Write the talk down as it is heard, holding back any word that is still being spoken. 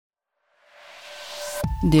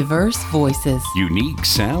Diverse voices. Unique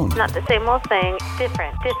sound. Not the same old thing,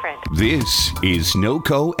 different. This is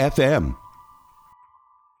NoCo FM.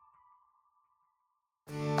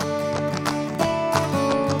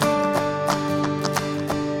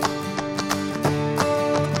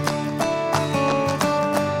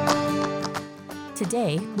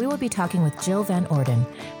 Today, we will be talking with Jill Van Orden,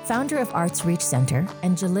 founder of Arts Reach Center,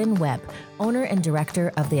 and Jalynn Webb, owner and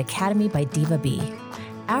director of the Academy by Diva B.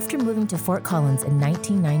 After moving to Fort Collins in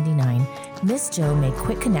 1999, Miss Jill made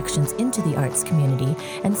quick connections into the arts community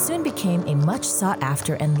and soon became a much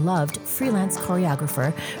sought-after and loved freelance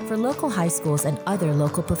choreographer for local high schools and other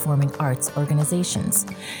local performing arts organizations.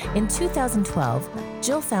 In 2012,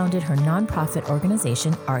 Jill founded her nonprofit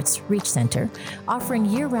organization, Arts Reach Center, offering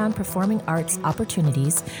year-round performing arts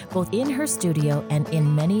opportunities both in her studio and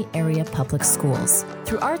in many area public schools.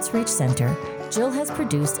 Through Arts Reach Center, Jill has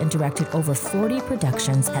produced and directed over 40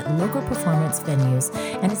 productions at local performance venues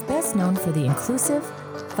and is best known for the inclusive,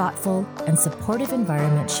 thoughtful, and supportive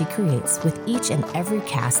environment she creates with each and every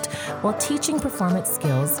cast while teaching performance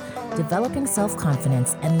skills, developing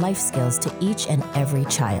self-confidence, and life skills to each and every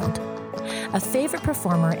child. A favorite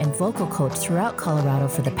performer and vocal coach throughout Colorado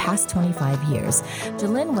for the past 25 years,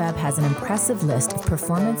 Jalynn Webb has an impressive list of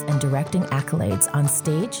performance and directing accolades on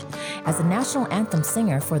stage, as a national anthem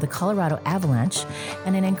singer for the Colorado Avalanche,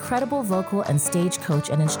 and an incredible vocal and stage coach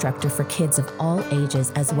and instructor for kids of all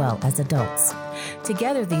ages as well as adults.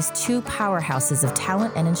 Together, these two powerhouses of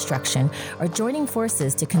talent and instruction are joining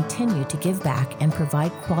forces to continue to give back and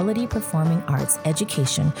provide quality performing arts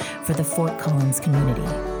education for the Fort Collins community.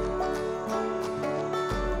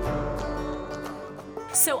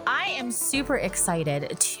 So I am super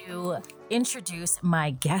excited to introduce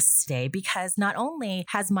my guest today because not only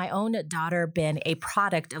has my own daughter been a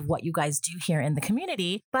product of what you guys do here in the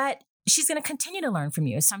community, but she's going to continue to learn from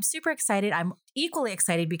you. So I'm super excited. I'm equally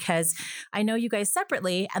excited because I know you guys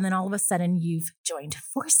separately, and then all of a sudden you've joined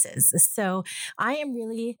forces. So I am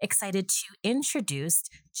really excited to introduce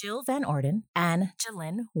Jill Van Orden and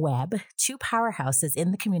Jalynn Webb, two powerhouses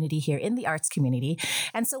in the community here in the arts community.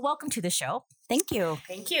 And so welcome to the show. Thank you.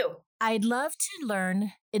 Thank you. I'd love to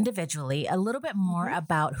learn individually a little bit more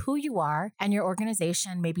about who you are and your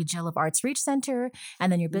organization, maybe Jill of Arts Reach Center,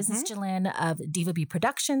 and then your business, Jalynn, of Diva B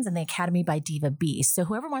Productions and the Academy by Diva B. So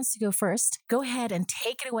whoever wants to go first, go ahead and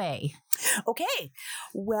take it away. Okay.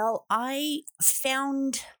 Well, I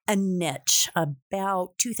found a niche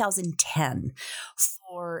about 2010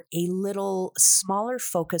 for a little smaller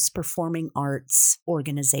focus performing arts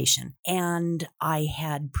organization. And I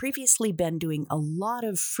had previously been doing a lot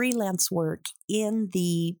of freelance work in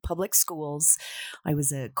the public schools. I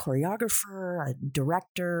was a choreographer, a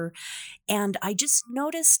director, and I just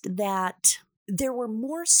noticed that there were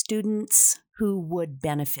more students who would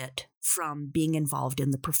benefit from being involved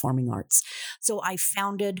in the performing arts. So I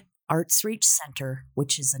founded Arts Reach Center,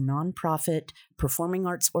 which is a nonprofit performing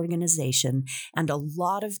arts organization. And a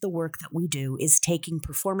lot of the work that we do is taking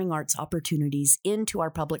performing arts opportunities into our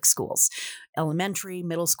public schools, elementary,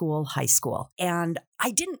 middle school, high school. And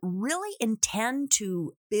I didn't really intend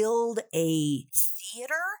to build a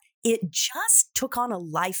theater. It just took on a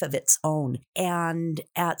life of its own. And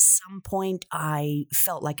at some point, I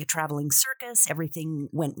felt like a traveling circus. Everything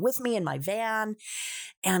went with me in my van.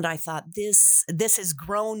 And I thought, this has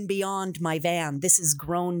grown beyond my van. This has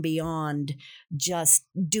grown beyond just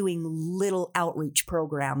doing little outreach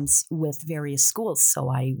programs with various schools.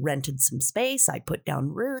 So I rented some space. I put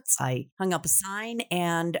down roots. I hung up a sign,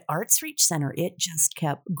 and Arts Reach Center, it just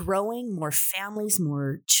kept growing. More families,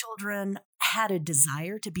 more children had a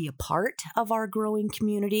desire to be a part of our growing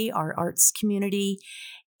community, our arts community.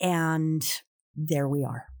 And there we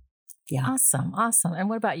are. Yeah. Awesome. And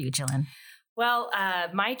what about you, Jalynn? Well,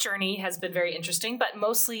 my journey has been very interesting, but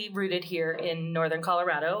mostly rooted here in Northern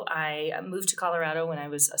Colorado. I moved to Colorado when I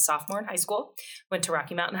was a sophomore in high school, went to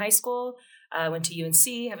Rocky Mountain High School, went to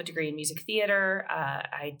UNC, have a degree in music theater.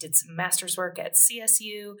 I did some master's work at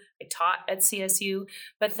CSU. I taught at CSU,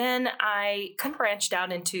 but then I kind of branched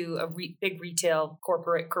out into a big retail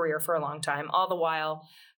corporate career for a long time, all the while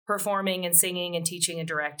performing and singing and teaching and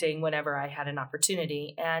directing whenever I had an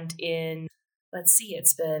opportunity. And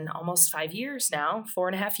it's been almost 5 years now,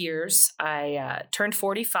 4.5 years. I turned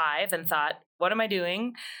 45 and thought, what am I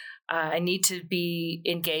doing? I need to be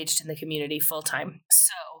engaged in the community full time.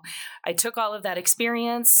 So I took all of that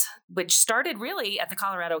experience, which started really at the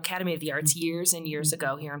Colorado Academy of the Arts years and years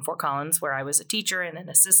ago here in Fort Collins, where I was a teacher and an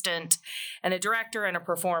assistant and a director and a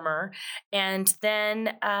performer. And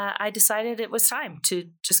then I decided it was time to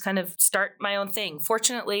just kind of start my own thing.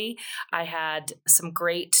 Fortunately, I had some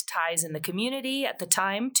great ties in the community at the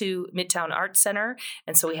time to Midtown Arts Center.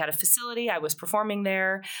 And so we had a facility. I was performing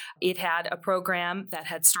there. It had a program that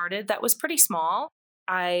had started that was pretty small.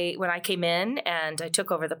 When I came in and I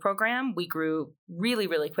took over the program, we grew really,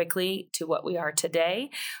 really quickly to what we are today.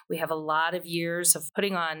 We have a lot of years of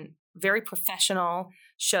putting on very professional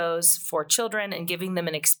shows for children and giving them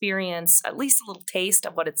an experience, at least a little taste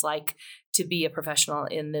of what it's like to be a professional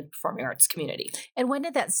in the performing arts community. And when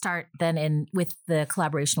did that start then with the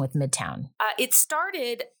collaboration with Midtown? It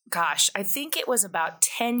started, I think it was about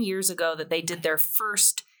 10 years ago that they did their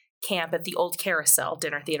first camp at the Old Carousel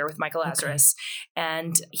Dinner Theater with Michael Lazarus. Okay.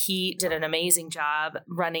 And he did an amazing job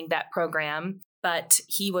running that program. But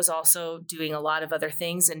he was also doing a lot of other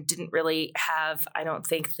things and didn't really have, I don't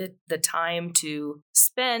think, the time to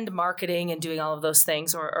spend marketing and doing all of those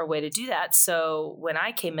things or a way to do that. So when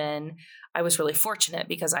I came in, I was really fortunate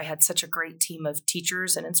because I had such a great team of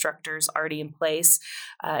teachers and instructors already in place,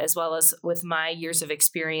 as well as with my years of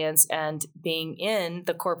experience and being in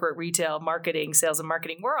the corporate retail marketing, sales and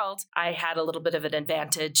marketing world, I had a little bit of an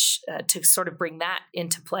advantage to sort of bring that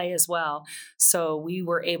into play as well. So we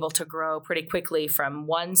were able to grow pretty quickly from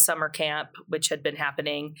one summer camp, which had been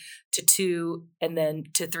happening, to 2 and then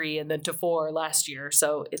to 3 and then to 4 last year.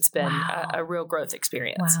 So it's been a real growth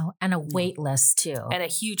experience. Wow. And a wait list too. And a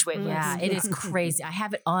huge wait list. Yeah, it is crazy. I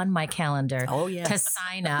have it on my calendar to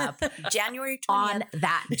sign up January 20th. on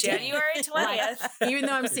that day. January 20th. Even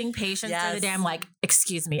though I'm seeing patients through the day, I'm like,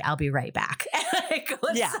 excuse me, I'll be right back. I go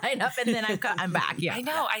and sign up and then I'm back. Yeah. I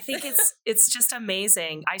know. I think it's just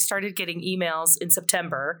amazing. I started getting emails in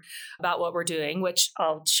September about what we're doing, which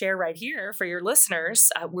I'll share right here for your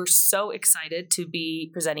listeners. We're so excited to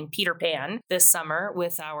be presenting Peter Pan this summer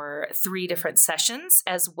with our 3 different sessions,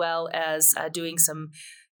 as well as doing some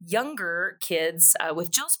younger kids with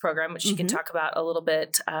Jill's program, which she can talk about a little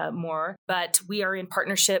bit more. But we are in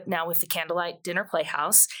partnership now with the Candlelight Dinner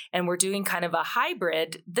Playhouse, and we're doing kind of a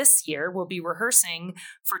hybrid this year. We'll be rehearsing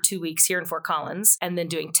for 2 weeks here in Fort Collins and then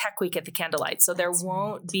doing Tech Week at the Candlelight. So there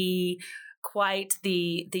won't be quite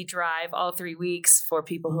the drive all 3 weeks for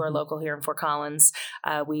people who are local here in Fort Collins.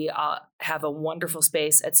 We have a wonderful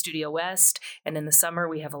space at Studio West, and in the summer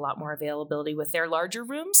we have a lot more availability with their larger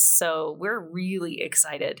rooms. So we're really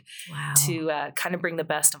excited to kind of bring the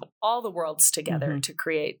best of all the worlds together to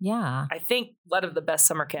create, I think, one of the best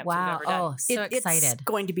summer camps we've ever done. Oh, so excited. It's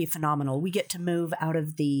going to be phenomenal. We get to move out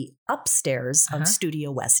of the upstairs of Studio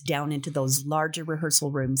West down into those larger rehearsal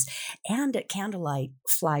rooms, and at Candlelight,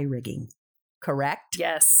 fly rigging. Correct?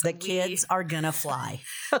 Yes. The kids are going to fly.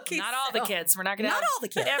 Okay, not all the kids. We're not going to all the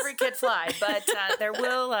kids. Every kid fly, but there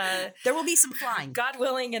will be some flying. God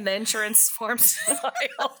willing, and the insurance forms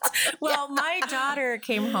filed. Well, my daughter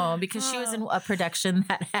came home because she was in a production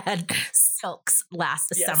that had silks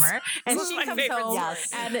last summer. And she comes home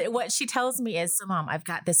and what she tells me is, so Mom, I've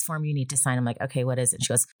got this form you need to sign. I'm like, okay, what is it? She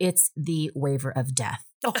goes, it's the waiver of death.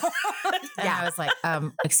 And I was like,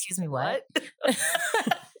 excuse me, what?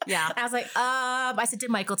 Yeah. And I was like, I said, did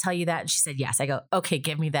Michael tell you that? And she said, yes. I go, okay,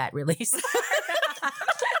 give me that release. So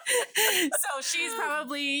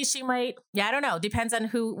she might, I don't know. Depends on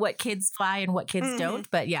what kids fly and what kids don't.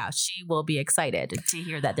 But yeah, she will be excited to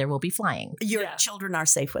hear that there will be flying. Your children are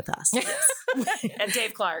safe with us. And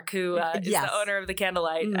Dave Clark, who is the owner of the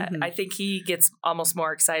Candlelight, I think he gets almost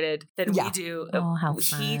more excited than we do. Oh, how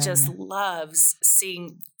fun. He just loves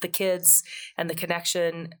seeing the kids and the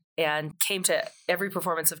connection, and came to every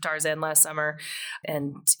performance of Tarzan last summer.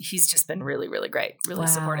 And he's just been really, really great, really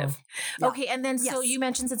supportive. Yeah. Okay. And then, so you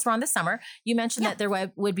mentioned, since we're on the summer, you mentioned that there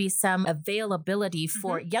would be some availability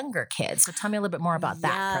for younger kids. So tell me a little bit more about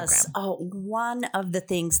that program. Oh, one of the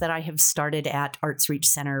things that I have started at Arts Reach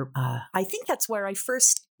Center, I think that's where I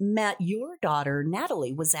first met your daughter,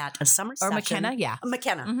 Natalie, was at a summer session. Or McKenna,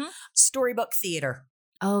 McKenna. Storybook Theater.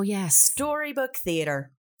 Oh, yes. Storybook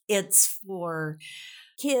Theater. It's for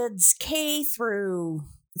kids K through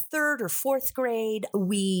 3rd or 4th grade.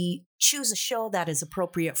 We choose a show that is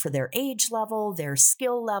appropriate for their age level, their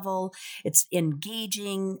skill level. It's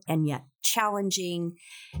engaging and yet challenging.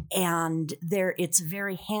 And it's a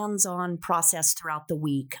very hands-on process throughout the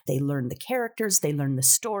week. They learn the characters, they learn the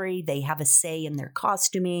story, they have a say in their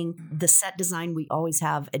costuming. The set design, we always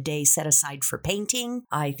have a day set aside for painting.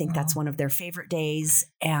 I think that's one of their favorite days.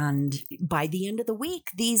 And by the end of the week,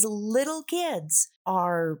 these little kids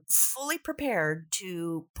are fully prepared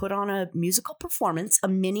to put on a musical performance, a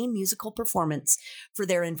mini musical performance for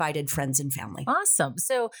their invited friends and family. Awesome.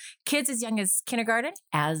 So kids as young as kindergarten?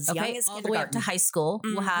 As young as all the way up to high school,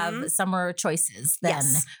 we'll have summer choices then.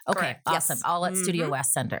 Yes, okay, correct. awesome. Yes. All at Studio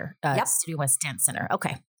West Center, Studio West Dance Center.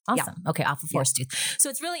 Okay. Awesome. Yeah. Okay, off of Forest Tooth. So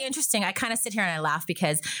it's really interesting. I kind of sit here and I laugh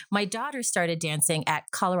because my daughter started dancing at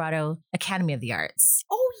Colorado Academy of the Arts.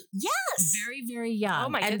 Oh, yes. Very, very young. Oh,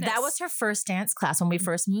 my And goodness. that was her first dance class when we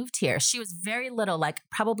first moved here. She was very little, like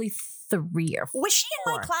probably 3 or 4. Was she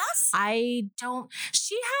in my class? I don't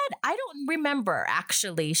remember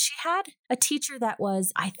actually. She had a teacher that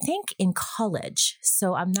was, I think, in college.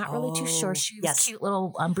 So I'm not really too sure. She was yes. a cute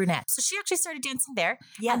little brunette. So she actually started dancing there.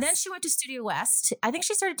 Yes. And then she went to Studio West. I think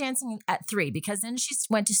she started dancing at 3 because then she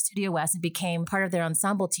went to Studio West and became part of their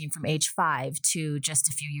ensemble team from age 5 to just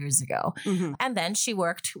a few years ago. Mhm. And then she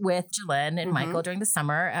worked with Jalen and Michael during the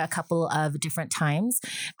summer a couple of different times.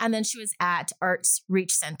 And then she was at Arts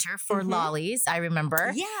Reach Center for Lollies, I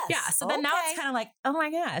remember. Yes. Yeah. So then now it's kind of like, oh my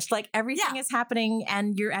gosh, like everything Yeah. is happening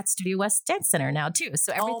and you're at Studio West Dance Center now too.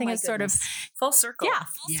 So everything my is sort of, goodness. Full circle.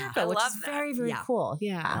 full Yeah. circle, I which love is that. very, very Yeah. cool.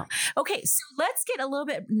 Yeah. Okay. So let's get a little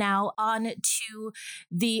bit now on to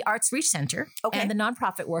the Arts Reach Center and the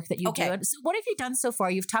nonprofit work that you do. So what have you done so far?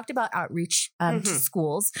 You've talked about outreach to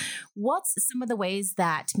schools. What's some of the ways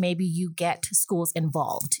that maybe you get schools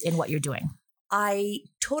involved in what you're doing? I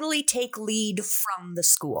totally take lead from the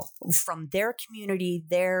school, from their community,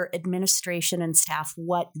 their administration and staff,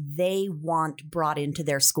 what they want brought into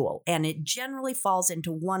their school. And it generally falls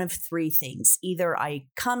into one of 3 things. Either I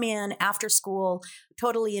come in after school,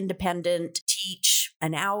 totally independent, teach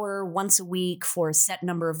an hour once a week for a set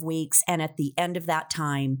number of weeks. And at the end of that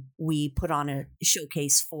time, we put on a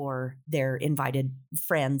showcase for their invited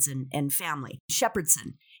friends and family.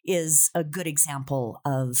 Shepherdson is a good example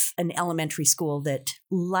of an elementary school that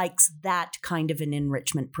likes that kind of an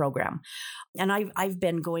enrichment program. And I've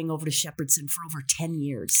been going over to Shepherdson for over 10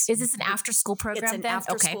 years. Is this an after school program? It's an then?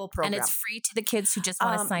 after-school program. And it's free to the kids who just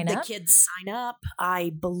want to sign up? The kids sign up.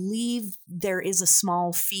 I believe there is a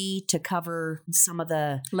small fee to cover some of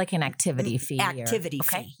the Like an activity fee.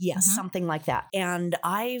 fee. Yes, something like that. And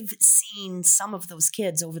I've seen some of those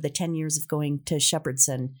kids over the 10 years of going to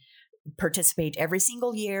Shepherdson participate every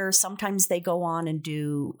single year. Sometimes they go on and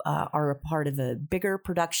are a part of a bigger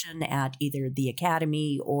production at either the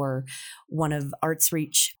Academy or one of Arts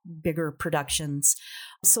Reach bigger productions.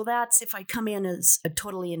 So that's if I come in as a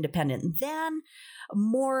totally independent. Then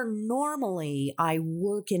more normally, I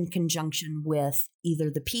work in conjunction with either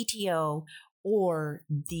the PTO or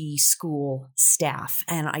the school staff.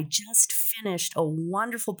 And I just finished a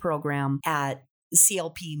wonderful program at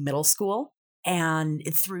CLP Middle School. And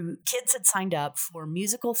through kids had signed up for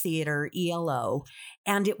musical theater, ELO,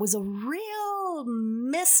 and it was a real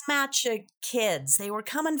mismatch of kids. They were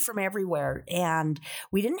coming from everywhere, and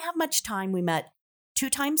we didn't have much time. We met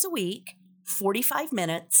 2 times a week, 45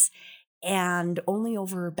 minutes, and only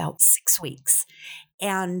over about 6 weeks.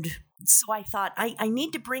 And so I thought, I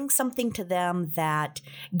need to bring something to them that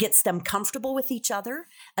gets them comfortable with each other,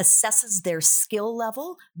 assesses their skill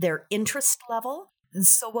level, their interest level.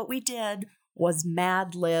 So what we did was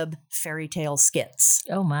Mad Lib fairy tale skits.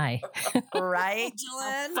 Oh my. Right,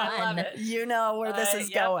 Jillian? I love it. You know where this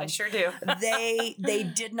is Yep, going. I sure do. They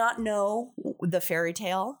did not know the fairy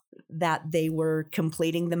tale that they were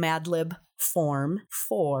completing the Mad Lib form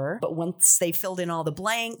for, but once they filled in all the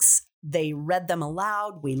blanks, they read them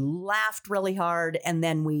aloud. We laughed really hard. And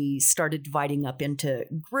then we started dividing up into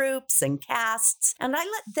groups and casts. And I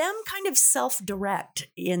let them kind of self-direct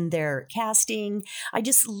in their casting. I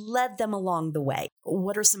just led them along the way.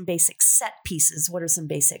 What are some basic set pieces? What are some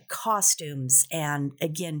basic costumes? And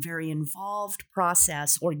again, very involved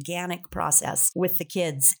process, organic process with the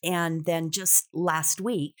kids. And then just last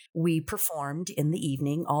week, we performed in the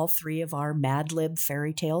evening all 3 of our Mad Lib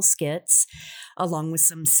fairy tale skits, along with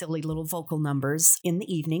some silly little vocal numbers in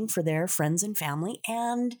the evening for their friends and family.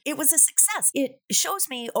 And it was a success. It shows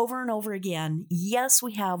me over and over again, yes,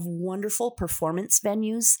 we have wonderful performance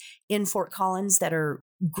venues in Fort Collins that are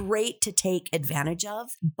great to take advantage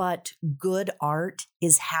of, but good art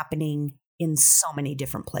is happening in so many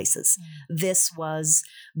different places. This was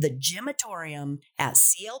the gymatorium at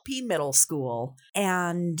CLP Middle School.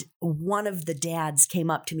 And one of the dads came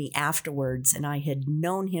up to me afterwards, and I had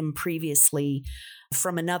known him previously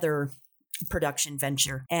from another production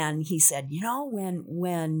venture. And he said,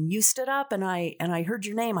 when you stood up and I heard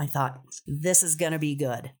your name, I thought, this is going to be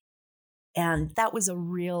good. And that was a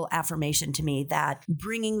real affirmation to me that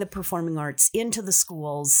bringing the performing arts into the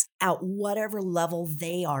schools at whatever level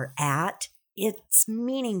they are at, it's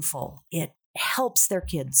meaningful. It helps their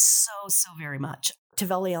kids so very much.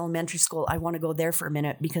 Tavelli Elementary School, I want to go there for a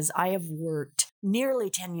minute because I have worked nearly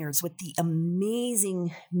 10 years with the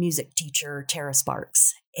amazing music teacher, Tara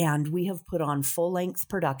Sparks. And we have put on full-length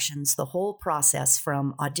productions, the whole process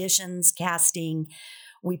from auditions, casting.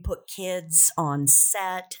 We put kids on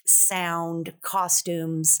set, sound,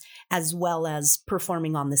 costumes, as well as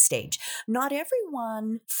performing on the stage. Not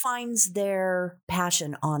everyone finds their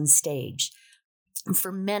passion on stage.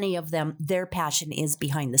 For many of them, their passion is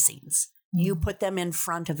behind the scenes. You put them in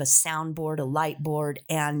front of a soundboard, a light board,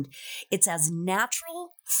 and it's as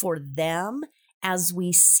natural for them as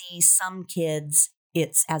we see some kids.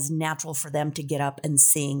 It's as natural for them to get up and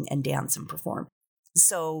sing and dance and perform.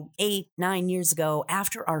 So 8-9 years ago,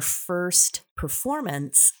 after our first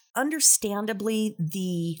performance, understandably,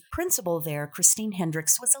 the principal there, Christine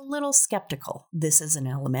Hendricks, was a little skeptical. This is an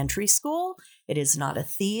elementary school. It is not a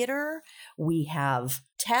theater. We have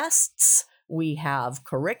tests. We have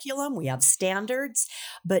curriculum. We have standards.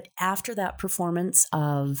 But after that performance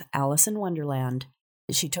of Alice in Wonderland,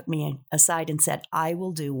 she took me aside and said, I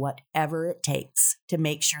will do whatever it takes to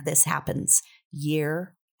make sure this happens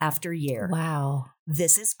year after year. Wow.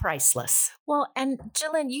 This is priceless. Well, and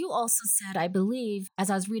Jillian, you also said, I believe, as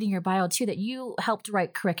I was reading your bio too, that you helped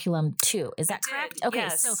write curriculum too. Is that correct? Okay.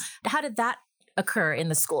 Yes. So how did that occur in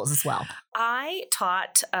the schools as well? I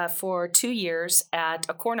taught for 2 years at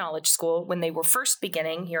a core knowledge school when they were first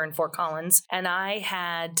beginning here in Fort Collins. And I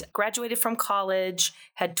had graduated from college,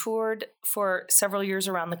 had toured for several years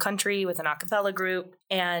around the country with an a cappella group,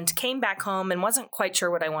 and came back home and wasn't quite sure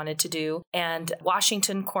what I wanted to do. And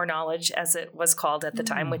Washington Core Knowledge, as it was called at the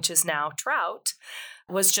time, which is now Trout,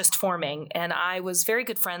 was just forming. And I was very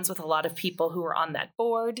good friends with a lot of people who were on that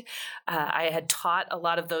board. I had taught a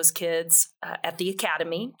lot of those kids at the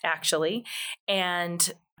academy, actually.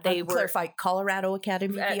 And they were clarify, Colorado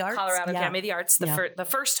Academy of the Arts. Colorado Academy of the Arts, the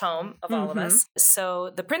first home of all of us.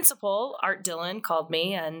 So the principal, Art Dillon, called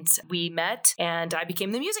me and we met and I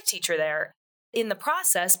became the music teacher there. In the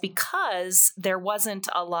process, because there wasn't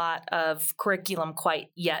a lot of curriculum quite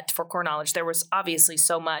yet for core knowledge, there was obviously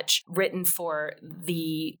so much written for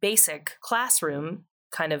the basic classroom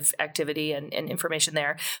kind of activity and information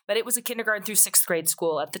there. But it was a kindergarten through 6th grade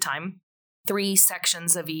school at the time. 3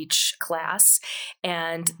 sections of each class.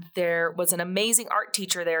 And there was an amazing art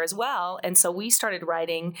teacher there as well. And so we started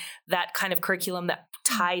writing that kind of curriculum that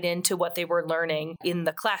tied into what they were learning in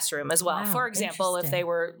the classroom as well. Wow, for example, if they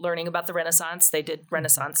were learning about the Renaissance, they did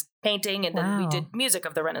Renaissance painting, and then we did music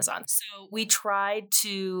of the Renaissance. So we tried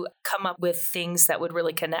to come up with things that would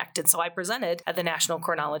really connect. And so I presented at the National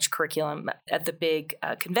Core Knowledge Curriculum at the big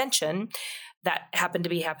convention that happened to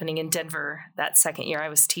be happening in Denver that second year I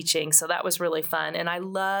was teaching. So that was really fun. And I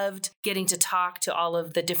loved getting to talk to all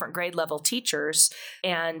of the different grade level teachers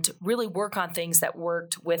and really work on things that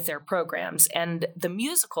worked with their programs. And the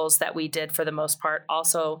musicals that we did, for the most part,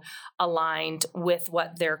 also aligned with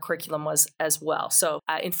what their curriculum was as well. So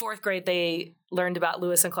in 4th grade, they learned about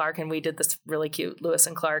Lewis and Clark, and we did this really cute Lewis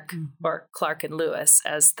and Clark, or Clark and Lewis,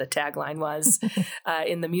 as the tagline was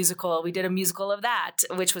in the musical. We did a musical of that,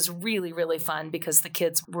 which was really, really fun because the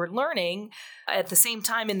kids were learning at the same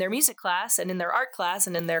time in their music class and in their art class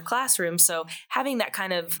and in their classroom. So having that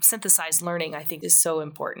kind of synthesized learning, I think, is so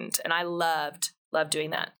important. And I loved doing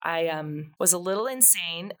that. I was a little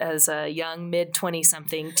insane as a young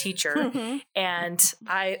mid-20-something teacher. And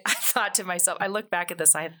I thought to myself, I look back at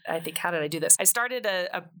this, I think, how did I do this? I started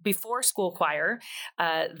a before school choir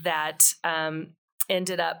that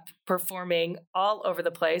ended up performing all over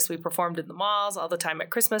the place. We performed in the malls all the time at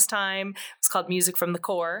Christmas time. It's called Music from the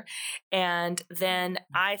Core. And then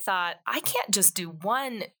I thought, I can't just do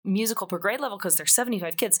one musical per grade level because there's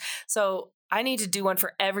 75 kids. So I need to do one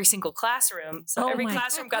for every single classroom. So every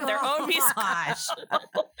classroom got their own musical.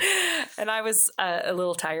 And I was a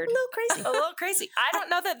little tired. A little crazy. I don't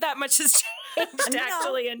know that much has changed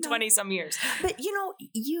actually in 20-some years. But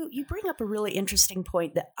you bring up a really interesting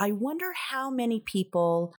point that I wonder how many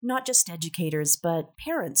people, not just educators, but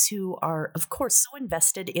parents who are, of course, so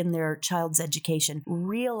invested in their child's education,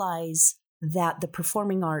 realize that the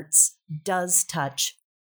performing arts does touch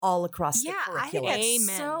all across the I curriculum. think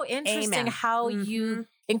it's so interesting Amen. how you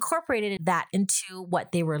incorporated that into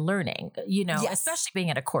what they were learning, Yes. especially being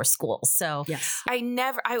at a core school. So Yes.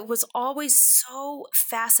 I was always so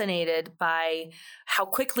fascinated by how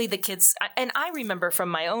quickly the kids, and I remember from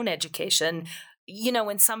my own education,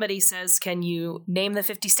 when somebody says, can you name the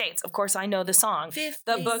 50 states? Of course, I know the song.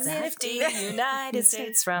 The book's 50 United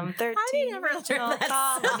States from 13 original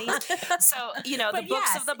colonies. So, the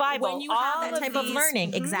books of the Bible. When you have that type of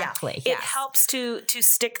learning, exactly. It helps to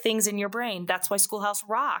stick things in your brain. That's why Schoolhouse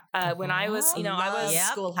Rock. When I was, I was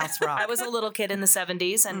Schoolhouse Rock. I was a little kid in the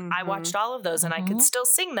 70s and I watched all of those and I could still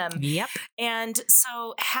sing them. Yep. And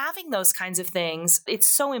so having those kinds of things, it's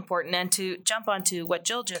so important. And to jump onto what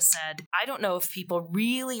Jill just said, I don't know if people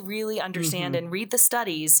really, really understand and read the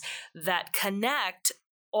studies that connect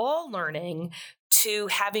all learning to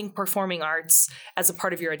having performing arts as a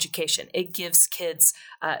part of your education. It gives kids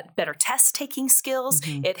better test-taking skills.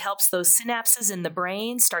 It helps those synapses in the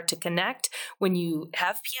brain start to connect. When you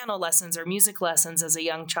have piano lessons or music lessons as a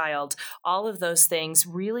young child, all of those things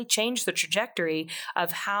really change the trajectory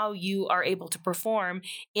of how you are able to perform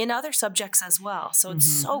in other subjects as well. So it's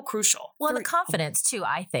so crucial. Well, the confidence too,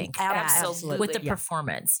 I think, Absolutely. with the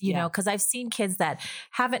performance, know, because I've seen kids that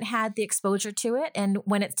haven't had the exposure to it. And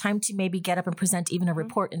when it's time to maybe get up and present even a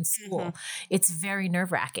report in school, it's very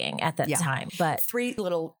nerve-wracking at that time. But 3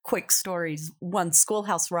 little quick stories. One,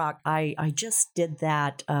 Schoolhouse Rock. I just did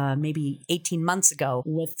that maybe 18 months ago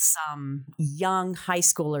with some young high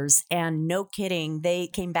schoolers. And no kidding, they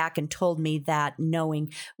came back and told me that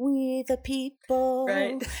knowing we the people,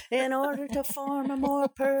 in order to form a more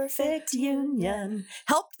perfect union,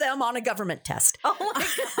 helped them on a government test. oh my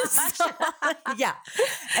gosh. Yeah.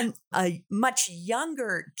 And a much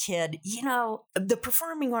younger kid, the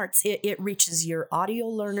performing arts, it reaches your audio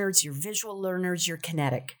learners, your visual learners, your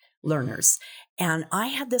kinetic learners. And I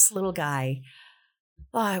had this little guy,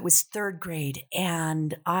 it was 3rd grade.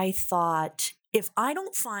 And I thought, if I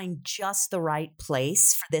don't find just the right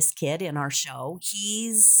place for this kid in our show,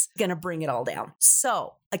 he's going to bring it all down.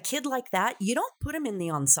 So a kid like that, you don't put him in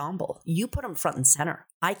the ensemble. You put him front and center.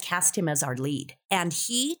 I cast him as our lead. And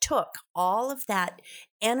he took all of that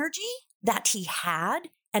energy that he had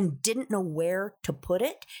and didn't know where to put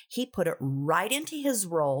it. He put it right into his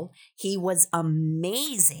role. He was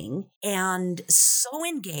amazing and so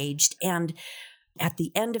engaged. And at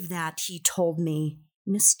the end of that, he told me,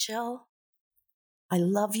 Miss Jill, I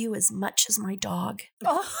love you as much as my dog.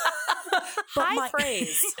 High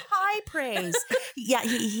praise. High praise. Yeah,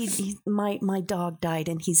 my dog died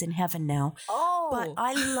and he's in heaven now. Oh. But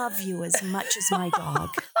I love you as much as my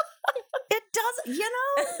dog. It does,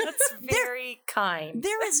 That's very kind.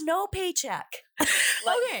 there is no paycheck.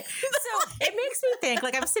 Okay, so it makes me think,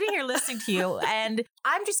 I'm sitting here listening to you and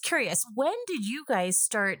I'm just curious, when did you guys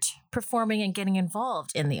start performing and getting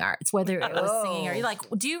involved in the arts, whether it was singing or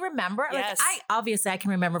do you remember? Yes. I can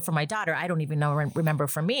remember from my daughter. I don't even remember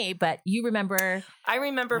from me, but you remember. I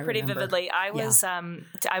remember pretty vividly. I was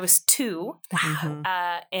 2.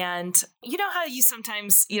 And you know how you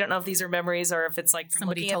sometimes, you don't know if these are memories or if it's like from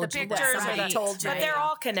Somebody looking at the told you pictures. that. Or Somebody told you. But they're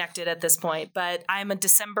all connected at this point. But I'm a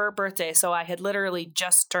December birthday, so I had literally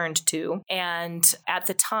just turned 2. And at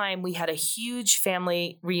the time, we had a huge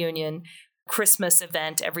family reunion Christmas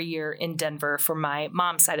event every year in Denver for my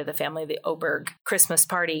mom's side of the family, the Oberg Christmas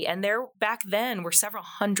party. And there back then were several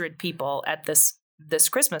hundred people at this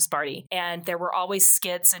Christmas party. And there were always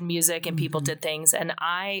skits and music and people did things. And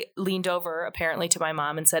I leaned over apparently to my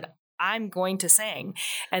mom and said, I'm going to sing.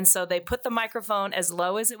 And so they put the microphone as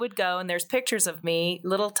low as it would go. And there's pictures of me,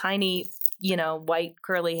 little tiny, white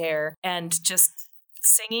curly hair, and just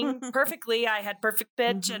singing perfectly. I had perfect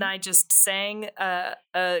pitch and I just sang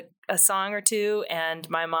a song or two. And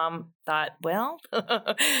my mom thought, well,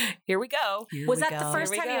 here we go. Was that the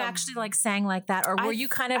first time you actually sang like that? Or were you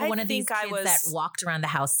kind of one of these kids that walked around the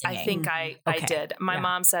house singing? I think I did. My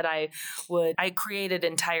mom said I created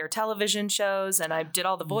entire television shows and I did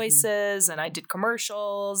all the voices and I did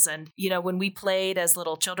commercials. And, when we played as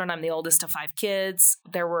little children, I'm the oldest of 5 kids.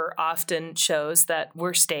 There were often shows that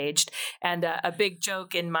were staged. And a big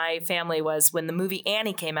joke in my family was when the movie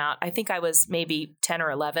Annie came out, I think I was maybe 10 or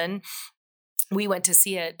 11. We went to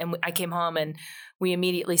see it and I came home and we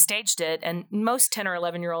immediately staged it. And most 10 or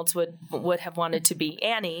 11-year-olds would have wanted to be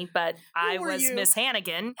Annie, but I was Miss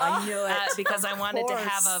Hannigan. I knew it. Because I wanted to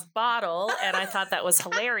have a bottle and I thought that was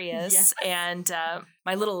hilarious. Yes. And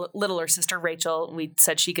My littler sister, Rachel, we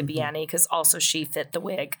said she could be Annie because also she fit the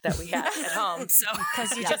wig that we had at home. So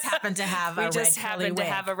Because you just happened to have a red curly wig.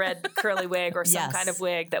 have a red curly wig or some kind of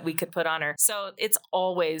wig that we could put on her. So it's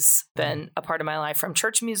always been a part of my life, from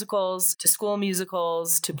church musicals to school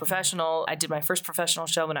musicals to professional. I did my first professional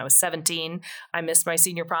show when I was 17. I missed my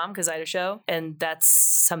senior prom because I had a show. And that's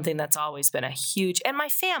something that's always been a huge, and my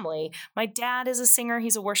family, my dad is a singer.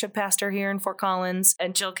 He's a worship pastor here in Fort Collins.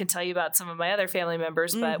 And Jill can tell you about some of my other family members,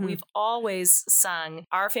 but we've always sung.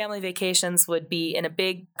 Our family vacations would be in a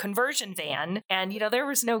big conversion van. And, there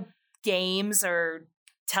was no games or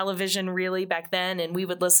television really back then. And we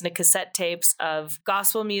would listen to cassette tapes of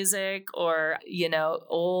gospel music or,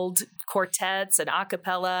 old quartets and a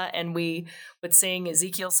cappella. And we would sing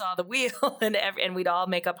Ezekiel Saw the Wheel and we'd all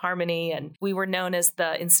make up harmony. And we were known as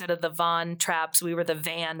instead of the Von Traps, we were the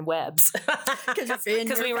Van Webbs. Because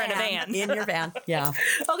we were in a van. In your van. Yeah.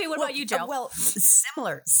 Okay. What about you, Jill? Well,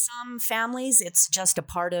 similar. Some families, it's just a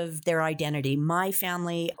part of their identity. My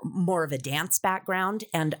family, more of a dance background.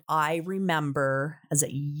 And I remember as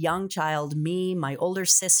a young child, me, my older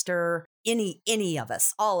sister, any of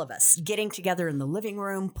us, all of us, getting together in the living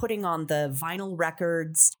room, putting on the vinyl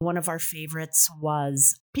records. One of our favorites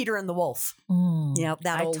was Peter and the Wolf.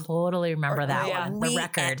 I totally remember that one. The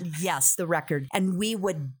record. Yes, the record. And we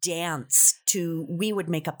would we would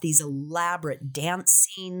make up these elaborate dance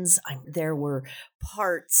scenes. There were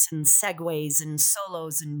parts and segues and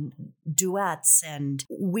solos and duets, and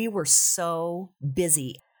we were so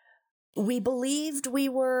busy. We believed we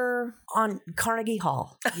were on Carnegie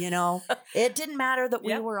Hall, It didn't matter that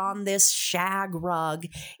we were on this shag rug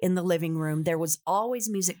in the living room. There was always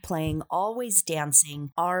music playing, always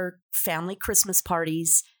dancing. Our family Christmas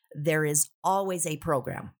parties, there is always a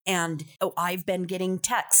program. And I've been getting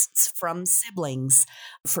texts from siblings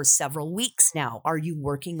for several weeks now. Are you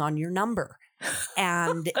working on your number?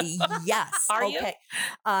 And yes. Are you?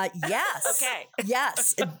 Yes. Okay.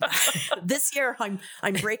 Yes. This year I'm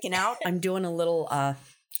breaking out. I'm doing a little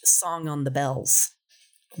song on the bells.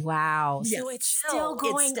 Wow. Yes. So it's still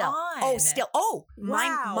going on. Oh, still. Oh,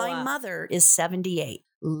 wow. My mother is 78.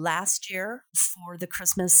 Last year for the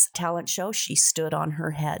Christmas talent show, she stood on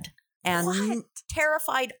her head and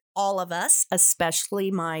terrified all of us,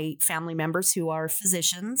 especially my family members who are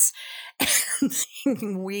physicians.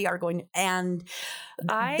 We are going, and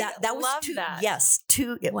that was love that. Yes,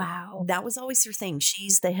 wow. That was always her thing.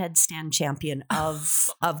 She's the headstand champion of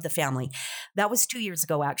the family. That was 2 years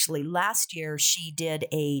ago, actually. Last year, she did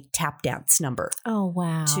a tap dance number. Oh,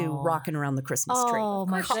 wow. To Rockin' Around the Christmas Tree. Oh,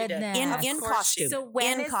 my goodness. In costume. So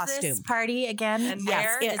when is this party again? And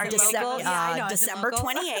yes, where? Is it local? December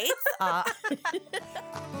 28th.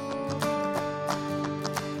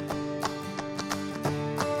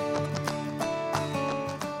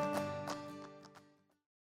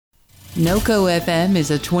 NoCo FM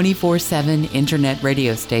is a 24/7 internet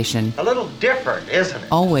radio station. A little different, isn't it?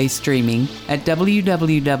 Always streaming at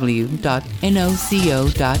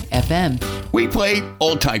www.noco.fm. We play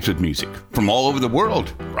all types of music from all over the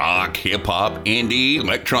world. Rock, hip-hop, indie,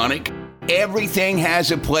 electronic. Everything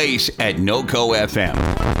has a place at NoCo FM.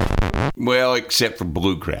 Well, except for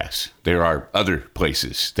bluegrass. There are other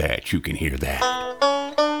places that you can hear that.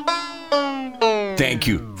 Thank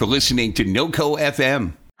you for listening to NoCo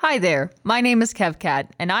FM. Hi there, my name is KevCat,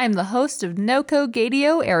 and I am the host of NoCo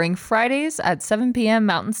Gadio, airing Fridays at 7 p.m.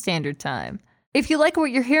 Mountain Standard Time. If you like what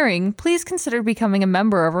you're hearing, please consider becoming a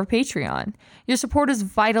member of our Patreon. Your support is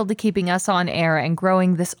vital to keeping us on air and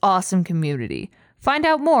growing this awesome community. Find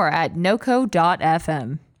out more at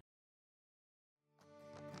noco.fm.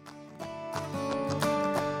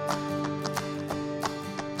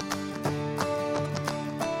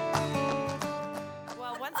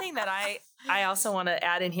 Well, one thing that I also want to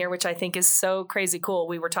add in here, which I think is so crazy cool.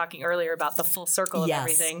 We were talking earlier about the full circle of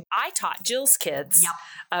everything. I taught Jill's kids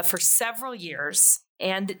for several years.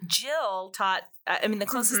 And Jill taught, the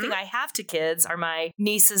closest thing I have to kids are my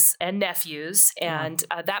nieces and nephews. And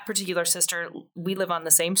that particular sister, we live on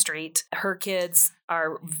the same street. Her kids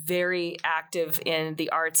are very active in the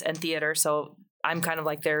arts and theater. So I'm kind of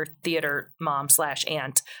like their theater mom /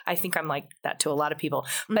 aunt. I think I'm like that to a lot of people.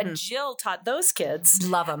 But Jill taught those kids.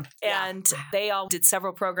 Love them. And they all did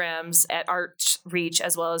several programs at Arts Reach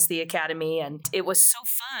as well as the Academy. And it was so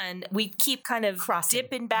fun. We keep kind of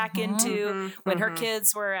dipping back into when her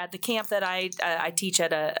kids were at the camp that I teach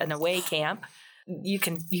at an away camp. You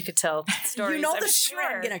could tell stories. You know the story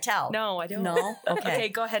I'm going to tell. No, I don't. No? Okay,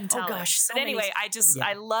 go ahead and tell. Oh, gosh. But anyway,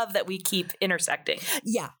 I love that we keep intersecting.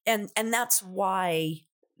 Yeah. And that's why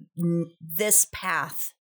this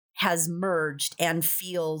path has merged and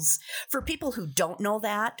feels, for people who don't know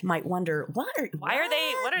that, might wonder, what are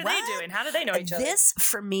they doing? How do they know each other? This,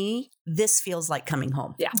 for me, this feels like coming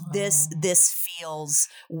home. Yeah. This feels,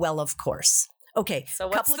 well, of course. Okay. So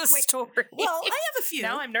what's the story? Well, I have a few.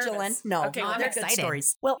 Now I'm nervous. Jillian. No, okay, they're good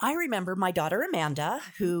stories. Well, I remember my daughter Amanda,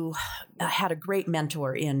 who had a great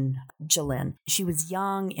mentor in Jillian. She was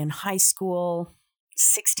young in high school,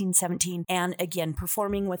 16, 17, and again,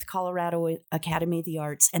 performing with Colorado Academy of the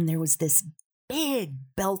Arts. And there was this big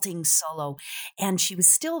belting solo, and she was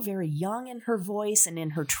still very young in her voice and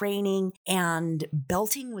in her training, and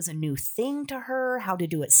belting was a new thing to her, how to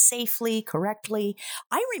do it safely, correctly.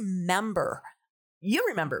 You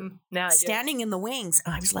remember standing in the wings,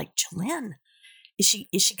 and I was like, Jillian, is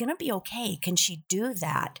she going to be okay? Can she do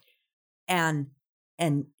that? And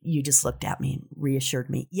you just looked at me and reassured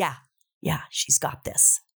me. Yeah, she's got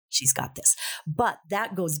this. She's got this. But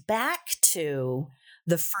that goes back to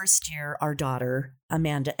the first year our daughter,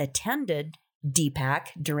 Amanda, attended DPAC,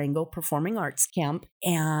 Durango Performing Arts Camp,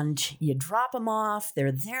 and you drop them off.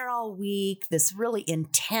 They're there all week, this really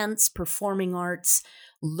intense performing arts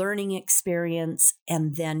learning experience.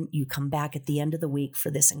 And then you come back at the end of the week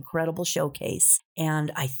for this incredible showcase.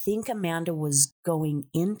 And I think Amanda was going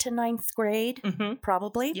into 9th grade,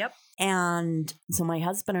 probably. Yep. And so my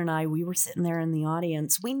husband and I, we were sitting there in the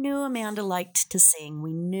audience. We knew Amanda liked to sing.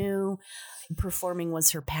 We knew performing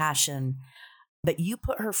was her passion. But you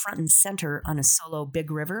put her front and center on a solo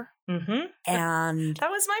Big River. Mm-hmm. And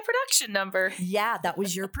that was my production number. Yeah, that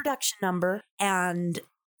was your production number. And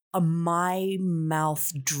my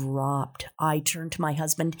mouth dropped. I turned to my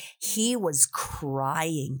husband. He was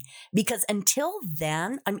crying because until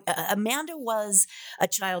then, Amanda was a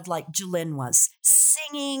child like Jillian was,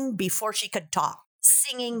 singing before she could talk,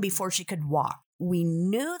 singing before she could walk. We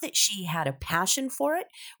knew that she had a passion for it.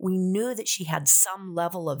 We knew that she had some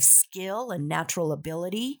level of skill and natural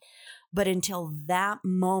ability. But until that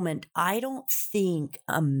moment, I don't think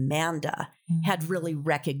Amanda had really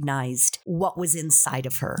recognized what was inside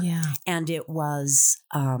of her. Yeah. And it was,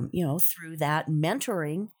 through that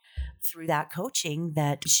mentoring, through that coaching,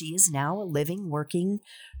 that she is now a living, working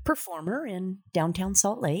performer in downtown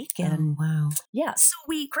Salt Lake. And wow. Yeah, so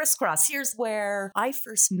we crisscross. Here's where I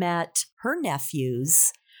first met her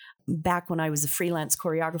nephews. Back when I was a freelance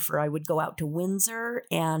choreographer, I would go out to Windsor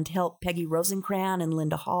and help Peggy Rosencrantz and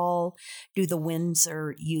Linda Hall do the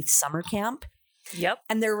Windsor Youth Summer Camp. Yep.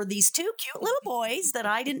 And there were these two cute little boys that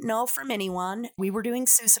I didn't know from anyone. We were doing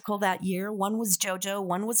Seussical that year. One was JoJo,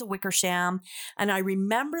 one was a Wickersham. And I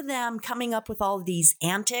remember them coming up with all of these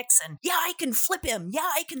antics and, yeah, I can flip him. Yeah,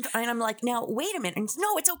 I can. And I'm like, now, wait a minute. And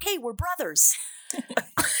no, it's okay. We're brothers.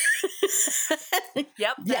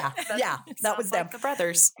 Yep. That was them. Like the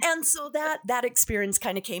brothers. And so that experience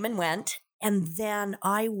kind of came and went. And then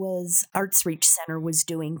Arts Reach Center was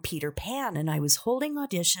doing Peter Pan, and I was holding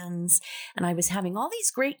auditions, and I was having all these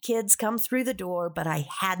great kids come through the door, but I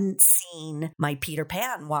hadn't seen my Peter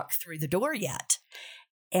Pan walk through the door yet.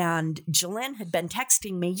 And Jillian had been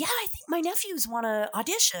texting me, yeah, I think my nephews want to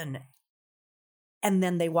audition. And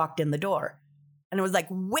then they walked in the door. And I was like,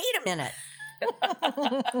 wait a minute.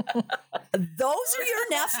 Those are your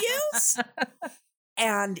nephews?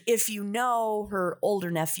 And if you know her older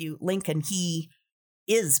nephew, Lincoln, he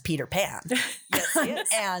is Peter Pan. Yes, he is.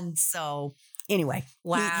 And so anyway,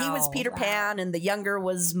 wow. he was Peter Pan, and the younger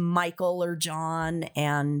was Michael or John,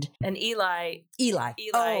 and Eli. Eli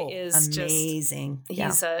is amazing.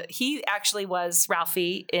 He actually was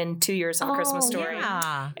Ralphie in 2 Years of a Christmas Story.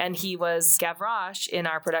 Yeah. And he was Gavroche in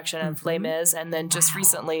our production of Les Mis. And then just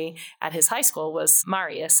recently at his high school was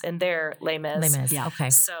Marius in their Les Mis. Les Mis. Yeah. Okay.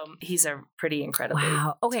 So he's a pretty incredibly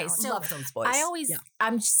Okay. So So love those boys.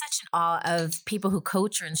 I'm such in awe of people who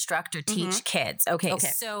coach or instruct or teach kids. Okay.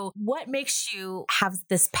 So what makes you have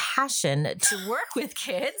this passion to work with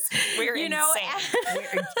kids? We're insane.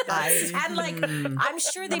 And like, I'm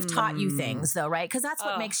sure they've taught you things though, right? Because that's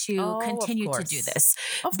what makes you continue to do this.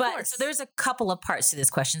 Of course. So there's a couple of parts to this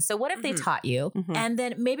question. So what have they taught you? And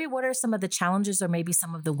then maybe what are some of the challenges or maybe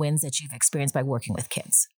some of the wins that you've experienced by working with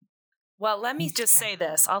kids? Well, let me just say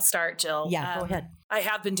this. I'll start, Jill. Yeah, go ahead. I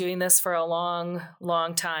have been doing this for a long,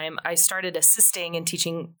 long time. I started assisting and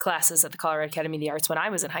teaching classes at the Colorado Academy of the Arts when I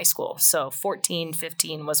was in high school. So 14,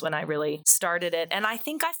 15 was when I really started it. And I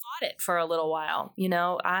think I fought it for a little while. You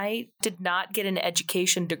know, I did not get an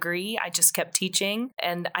education degree. I just kept teaching.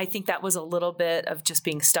 And I think that was a little bit of just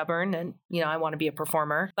being stubborn and, I want to be a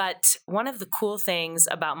performer. But one of the cool things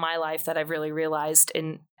about my life that I've really realized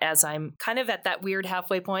as I'm kind of at that weird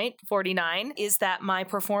halfway point, 49, is that my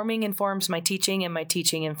performing informs my teaching and my my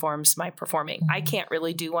teaching informs my performing. I can't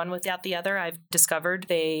really do one without the other. I've discovered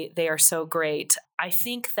they are so great. I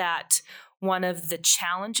think that one of the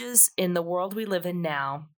challenges in the world we live in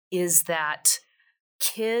now is that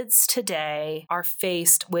kids today are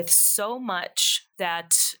faced with so much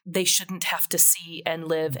that they shouldn't have to see and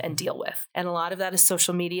live and deal with. And a lot of that is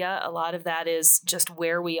social media. A lot of that is just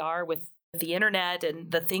where we are with the internet and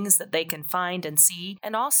the things that they can find and see.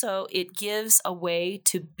 And also it gives a way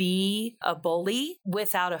to be a bully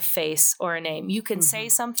without a face or a name. You can say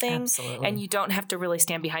something and you don't have to really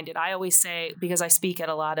stand behind it. I always say, because I speak at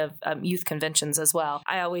a lot of youth conventions as well,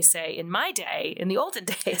 I always say in my day, in the olden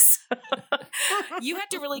days, you had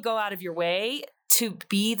to really go out of your way to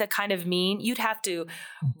be the kind of mean. You'd have to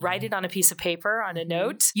write it on a piece of paper, on a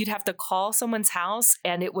note. You'd have to call someone's house,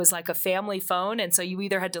 and it was like a family phone. And so you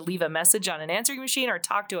either had to leave a message on an answering machine or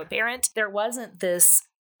talk to a parent. There wasn't this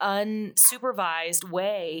unsupervised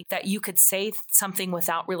way that you could say something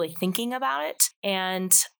without really thinking about it.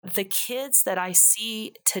 And the kids that I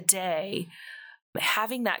see today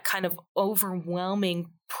having that kind of overwhelming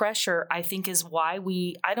pressure, I think, is why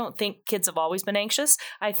I don't think kids have always been anxious.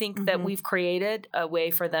 I think that we've created a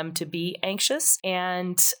way for them to be anxious,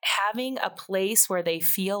 and having a place where they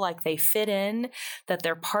feel like they fit in, that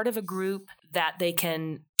they're part of a group, that they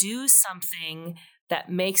can do something that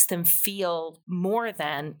makes them feel more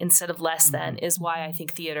than instead of less than, is why I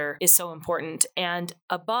think theater is so important. And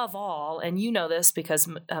above all, and you know this because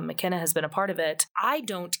McKenna has been a part of it, I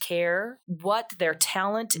don't care what their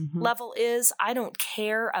talent level is. I don't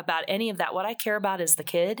care about any of that. What I care about is the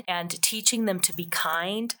kid, and teaching them to be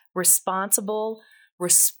kind, responsible,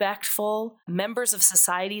 respectful members of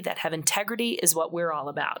society that have integrity is what we're all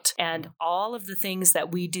about. And all of the things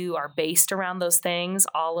that we do are based around those things.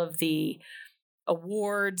 All of the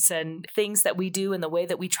awards and things that we do and the way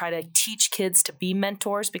that we try to teach kids to be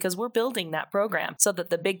mentors, because we're building that program so that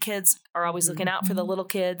the big kids are always looking out for the little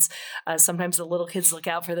kids. Sometimes the little kids look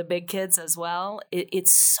out for the big kids as well.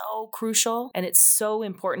 It's so crucial and it's so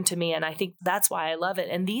important to me. And I think that's why I love it.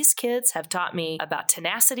 And these kids have taught me about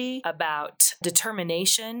tenacity, about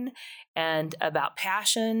determination, and about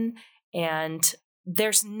passion. And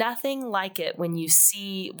there's nothing like it when you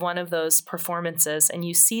see one of those performances and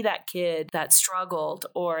you see that kid that struggled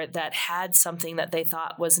or that had something that they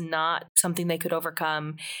thought was not something they could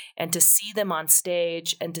overcome, and to see them on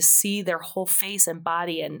stage and to see their whole face and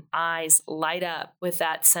body and eyes light up with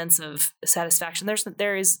that sense of satisfaction.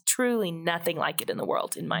 There is truly nothing like it in the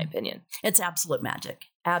world, in my opinion. It's absolute magic.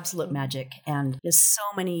 Absolute magic. And there's so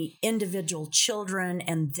many individual children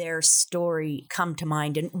and their story come to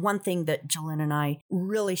mind. And one thing that Jolene and I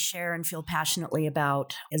really share and feel passionately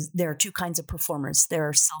about is there are two kinds of performers. There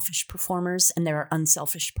are selfish performers and there are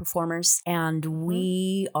unselfish performers. And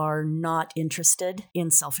we are not interested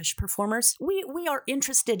in selfish performers. We are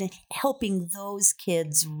interested in helping those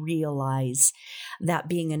kids realize that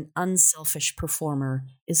being an unselfish performer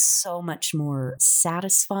is so much more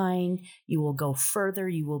satisfying. You will go further.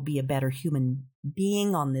 You will be a better human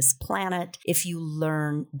being on this planet if you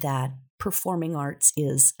learn that performing arts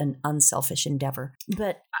is an unselfish endeavor.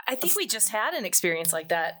 But I think we just had an experience like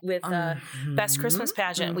that with Best Christmas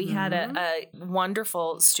Pageant. We had a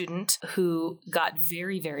wonderful student who got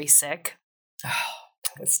very, very sick.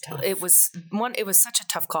 It's tough. It was such a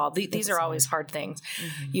tough call. These are always hard things.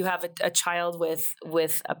 You have a child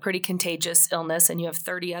with a pretty contagious illness, and you have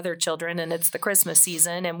 30 other children, and it's the Christmas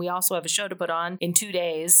season, and we also have a show to put on in 2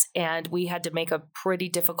 days, and we had to make a pretty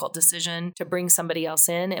difficult decision to bring somebody else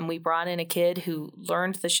in, and we brought in a kid who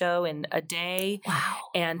learned the show in a day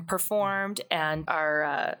and performed, and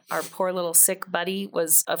our poor little sick buddy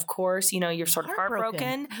was, of course, you're sort of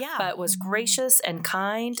heartbroken, but was gracious and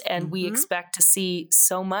kind, and we expect to see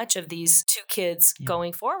so much of these two kids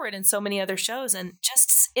going forward and so many other shows, and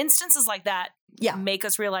just instances like that make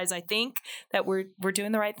us realize, I think, that we're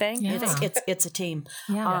doing the right thing. It's a team.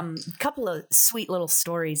 A couple of sweet little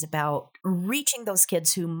stories about reaching those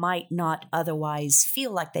kids who might not otherwise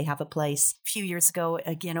feel like they have a place. A few years ago,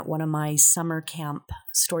 again, at one of my summer camp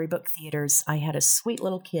storybook theaters, I had a sweet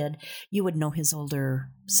little kid. You would know his older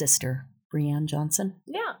sister, Brianne Johnson.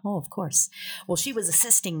 Yeah. Oh, of course. Well, she was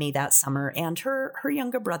assisting me that summer, and her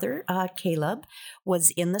younger brother, Caleb,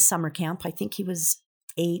 was in the summer camp. I think he was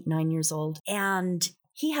 8-9 years old, and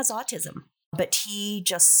he has autism, but he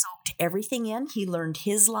just soaked everything in. He learned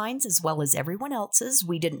his lines as well as everyone else's.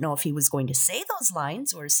 We didn't know if he was going to say those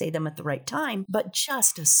lines or say them at the right time, but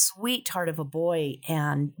just a sweetheart of a boy,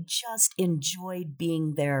 and just enjoyed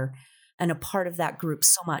being there and a part of that group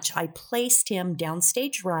so much. I placed him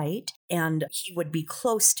downstage right, and he would be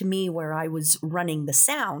close to me where I was running the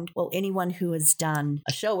sound. Well, anyone who has done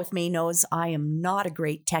a show with me knows I am not a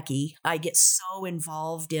great techie. I get so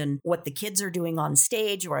involved in what the kids are doing on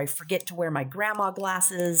stage, or I forget to wear my grandma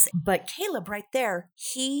glasses. But Caleb right there,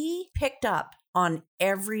 he picked up on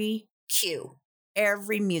every cue.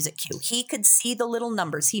 Every music cue. He could see the little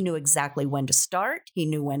numbers. He knew exactly when to start. He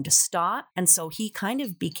knew when to stop. And so he kind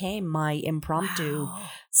of became my impromptu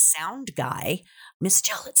sound guy. Miss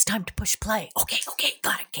Jill, it's time to push play. Okay,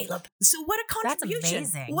 got it, Caleb. So what a contribution.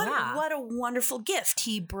 That's amazing. What a wonderful gift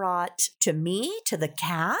he brought to me, to the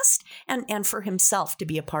cast, and for himself to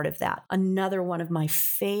be a part of that. Another one of my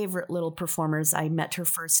favorite little performers. I met her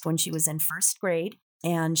first when she was in first grade.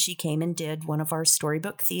 And she came and did one of our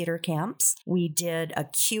storybook theater camps. We did a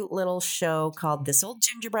cute little show called This Old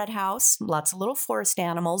Gingerbread House. Lots of little forest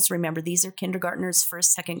animals. Remember, these are kindergartners,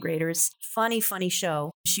 first, second graders. Funny show.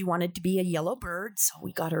 She wanted to be a yellow bird, so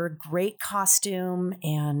we got her a great costume.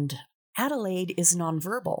 And Adelaide is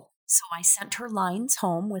nonverbal. So I sent her lines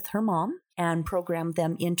home with her mom and programmed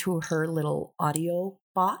them into her little audio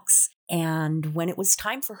box. And when it was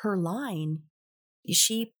time for her line,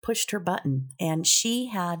 she pushed her button and she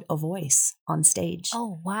had a voice on stage.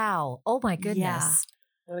 Oh, wow. Oh, my goodness. Yeah.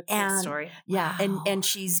 What a cool story. Yeah. Wow. And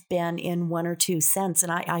she's been in one or two since.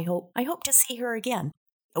 And I hope to see her again.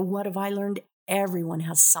 What have I learned? Everyone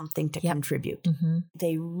has something to contribute. Mm-hmm.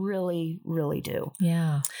 They really, really do.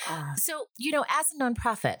 Yeah. So, as a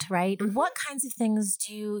nonprofit, right, what kinds of things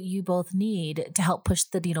do you both need to help push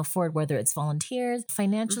the needle forward, whether it's volunteers,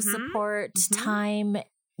 financial support, time?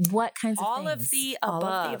 What kinds of All things? of the All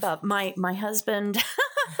above. of the above. My husband,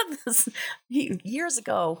 years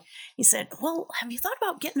ago, he said, well, have you thought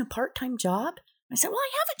about getting a part-time job? I said, well, I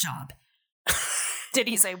have a job. Did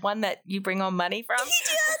he say one that you bring home money from?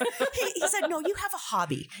 He did. He said, no, you have a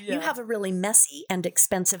hobby. Yeah. You have a really messy and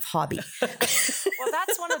expensive hobby. Well,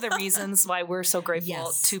 that's one of the reasons why we're so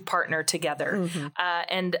grateful to partner together.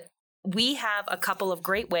 And we have a couple of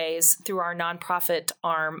great ways through our nonprofit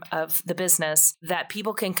arm of the business that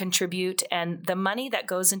people can contribute. And the money that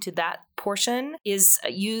goes into that portion is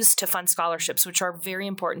used to fund scholarships, which are very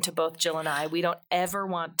important to both Jill and I. We don't ever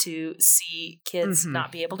want to see kids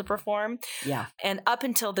not be able to perform. Yeah. And up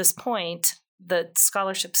until this point, the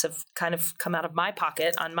scholarships have kind of come out of my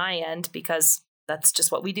pocket on my end because that's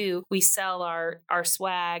just what we do. We sell our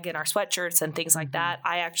swag and our sweatshirts and things like that.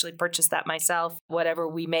 I actually purchased that myself. Whatever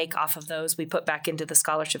we make off of those, we put back into the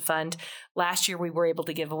scholarship fund. Last year, we were able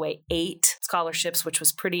to give away 8 scholarships, which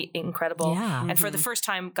was pretty incredible. Yeah. And for the first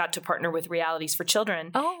time, got to partner with Realities for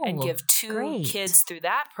Children and give 2 kids through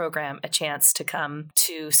that program a chance to come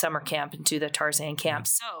to summer camp and do the Tarzan camp.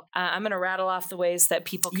 So I'm going to rattle off the ways that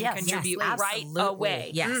people can contribute right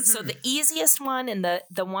away. Yes. So the easiest one and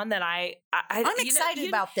the one that I'm excited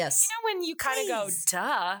about this. When you kind of go,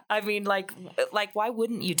 duh. I mean, like, why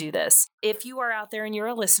wouldn't you do this? If you are out there and you're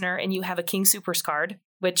a listener and you have a King Soopers card,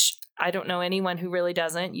 which I don't know anyone who really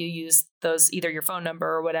doesn't, you use those, either your phone number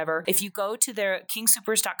or whatever. If you go to their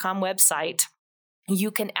kingsoopers.com website,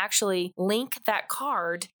 you can actually link that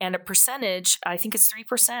card and a percentage, I think it's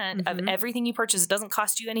 3% of everything you purchase. It doesn't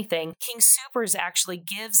cost you anything. King Soopers actually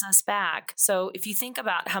gives us back. So if you think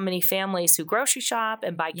about how many families who grocery shop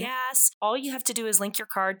and buy gas, all you have to do is link your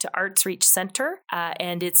card to Arts Reach Center.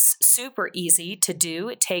 And it's super easy to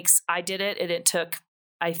do. I did it and it took,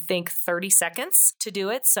 I think, 30 seconds to do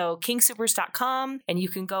it. So kingsoopers.com, and you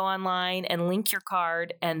can go online and link your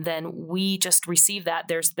card, and then we just receive that.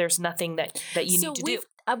 There's nothing that you need to do.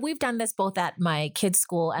 We've done this both at my kids'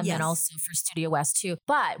 school and then also for Studio West too.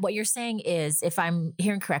 But what you're saying is, if I'm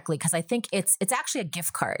hearing correctly, because I think it's actually a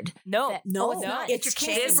gift card. No, it's not. It's your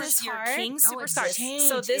King Soopers card. Your King Soopers card.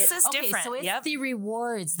 So this is different. So it's the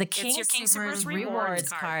rewards, the King Soopers rewards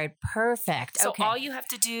card. Perfect. So all you have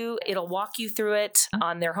to do, it'll walk you through it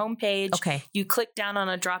on their homepage. Okay. You click down on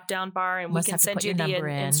a drop-down bar, and we can send you the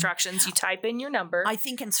instructions. You type in your number. I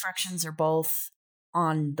think instructions are both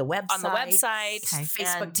on the website,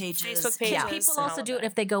 Facebook pages. Can people also do it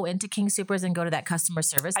if they go into King Soopers and go to that customer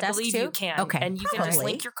service desk? I believe you can. Okay. And you can just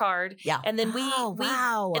link your card. Yeah. And then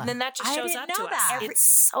and then that just shows up to us.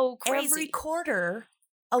 It's so crazy. Every quarter,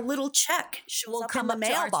 a little check shows Will up come in the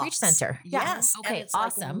up to Arts mailbox. Reach Center. Yes. Okay, And it's like,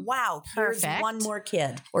 awesome. wow, here's Perfect. one more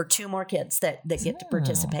kid or two more kids that get to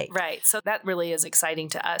participate. Right. So that really is exciting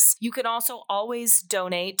to us. You can also always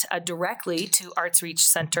donate directly to Arts Reach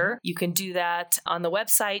Center. You can do that on the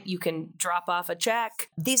website. You can drop off a check.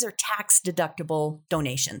 These are tax deductible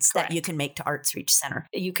donations Correct. that you can make to Arts Reach Center.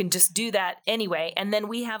 You can just do that anyway. And then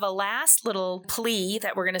we have a last little plea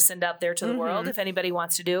that we're going to send out there to the world if anybody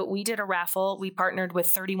wants to do it. We did a raffle. We partnered with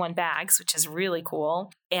 31 Bags, which is really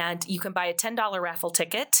cool. And you can buy a $10 raffle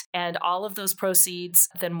ticket, and all of those proceeds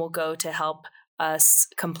then will go to help us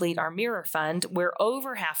complete our Mirror Fund. We're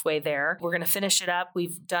over halfway there. We're going to finish it up.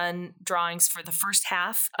 We've done drawings for the first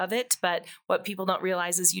half of it, but what people don't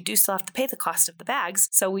realize is you do still have to pay the cost of the bags.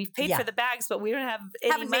 So we've paid for the bags, but we don't have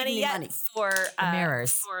any money yet for the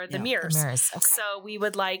mirrors. For the mirrors. Okay. So we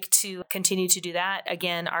would like to continue to do that.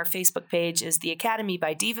 Again, our Facebook page is The Academy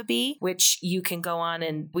by Diva B, which you can go on,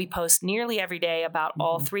 and we post nearly every day about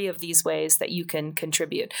all three of these ways that you can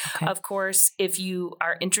contribute. Okay. Of course, if you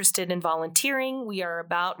are interested in volunteering, we are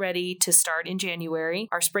about ready to start in January.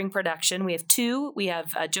 Our spring production, we have two. We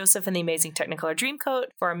have Joseph and the Amazing Technicolor Dreamcoat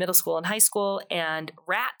for our middle school and high school, and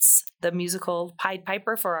Rats, the musical Pied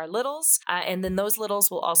Piper for our littles. And then those littles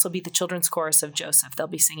will also be the children's chorus of Joseph. They'll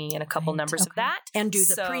be singing in a couple numbers of that. And do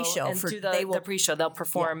the pre-show. And do the pre-show. They'll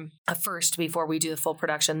perform first before we do the full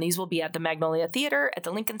production. These will be at the Magnolia Theater at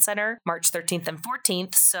the Lincoln Center, March 13th and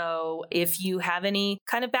 14th. So if you have any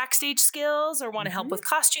kind of backstage skills or want to help with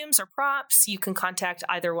costumes or props, you can contact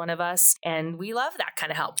either one of us. And we love that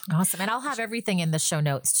kind of help. Awesome. And I'll have everything in the show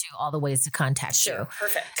notes too, all the ways to contact you.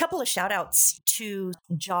 Perfect. A couple of shout outs to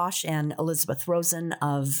Josh and Elizabeth Rosen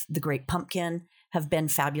of The Great Pumpkin, have been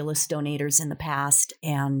fabulous donators in the past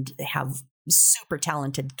and have super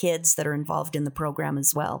talented kids that are involved in the program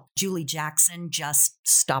as well. Julie Jackson just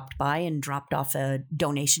stopped by and dropped off a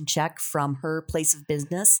donation check from her place of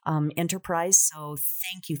business, Enterprise. So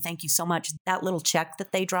thank you so much. That little check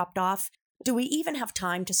that they dropped off. Do we even have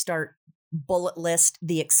time to start bullet list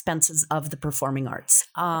the expenses of the performing arts?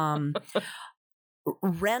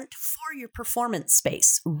 Rent for your performance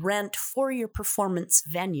space, rent for your performance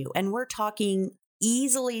venue. And we're talking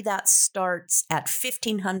easily that starts at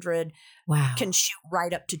 $1,500, can shoot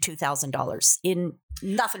right up to $2,000 in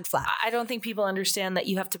nothing flat. I don't think people understand that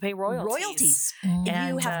you have to pay royalties. And And,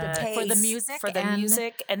 you have to pay for the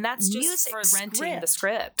music. And that's just for renting the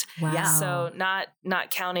script. Wow. Yeah. So not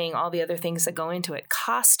counting all the other things that go into it.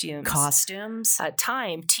 Costumes,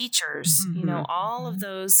 time, teachers, all of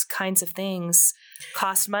those kinds of things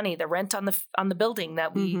cost money. The rent on the building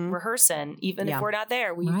that we rehearse in, even if we're not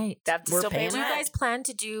there, we have to We're still pay paying rent. Do you guys plan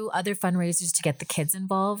to do other fundraisers to get the kids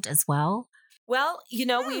involved as well? Well,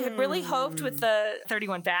 we had really hoped with the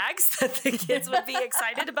 31 Bags that the kids would be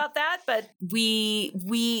excited about that, but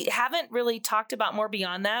we haven't really talked about more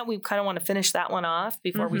beyond that. We kind of want to finish that one off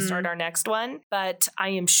before we start our next one, but I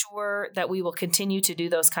am sure that we will continue to do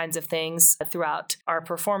those kinds of things throughout our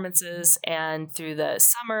performances and through the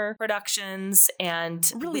summer productions. And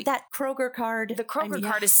Really, that Kroger card. the Kroger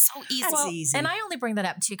card is so easy. That's easy. And I only bring that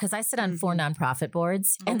up too because I sit on 4 nonprofit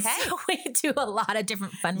boards. And Okay. so we do a lot of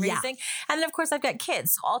different fundraising. And then, of course, I've got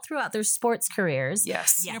kids. So all throughout their sports careers,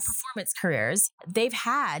 Yes. performance careers, they've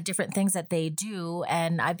had different things that they do.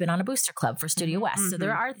 And I've been on a booster club for Studio West. So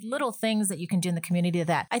there are little things that you can do in the community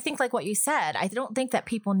that I think, like what you said, I don't think that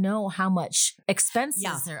people know how much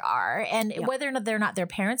expenses there are. And whether or not they're not their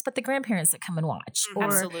parents, but the grandparents that come and watch or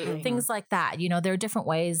Absolutely. things like that. There are different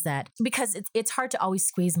ways that, because it's hard to always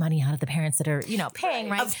squeeze money out of the parents that are, paying,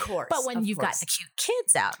 right? Of course. But when of you've course. got the cute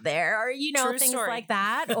kids out there or, True things story. like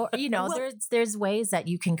that, or, there's ways that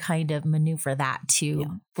you can kind of maneuver that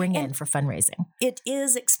to bring in for fundraising. It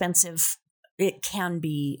is expensive. It can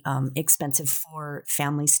be expensive for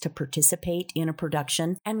families to participate in a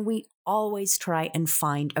production. And we always try and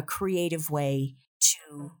find a creative way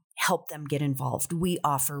to help them get involved. We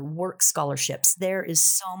offer work scholarships. There is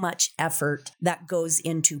so much effort that goes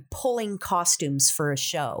into pulling costumes for a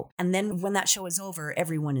show. And then when that show is over,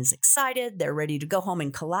 everyone is excited. They're ready to go home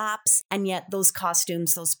and collapse. And yet those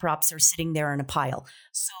costumes, those props are sitting there in a pile.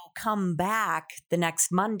 So come back the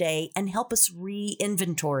next Monday and help us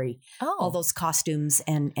re-inventory all those costumes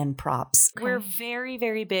and props. We're very,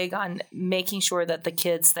 very big on making sure that the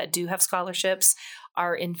kids that do have scholarships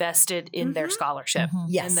are invested in their scholarship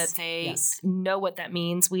Yes. and that they know what that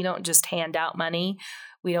means. We don't just hand out money.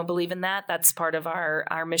 We don't believe in that. That's part of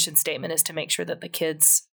our mission statement, is to make sure that the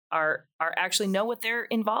kids are actually know what they're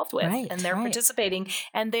involved with and they're participating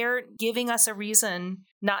and they're giving us a reason,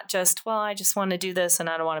 not just, well, I just want to do this and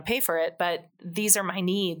I don't want to pay for it, but these are my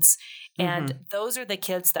needs. And those are the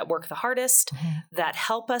kids that work the hardest, that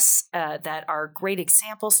help us, that are great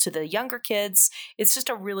examples to the younger kids. It's just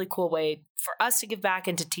a really cool way for us to give back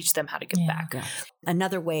and to teach them how to give back. Yeah.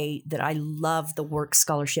 Another way that I love the work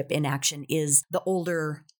scholarship in action is the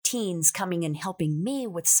older teens coming and helping me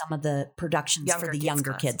with some of the productions for the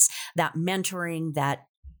younger kids. That mentoring, that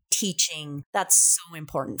teaching, that's so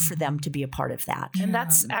important for them to be a part of that. And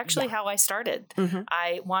that's actually how I started.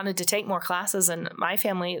 I wanted to take more classes, and my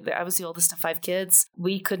family, I was the oldest of 5 kids.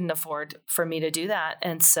 We couldn't afford for me to do that.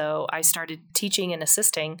 And so I started teaching and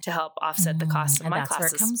assisting to help offset the cost of my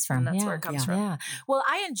classes. That's where it comes from. And that's where it comes from. Yeah. Well,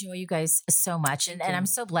 I enjoy you guys so much. And I'm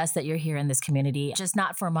so blessed that you're here in this community, just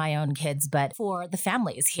not for my own kids, but for the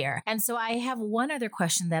families here. And so I have one other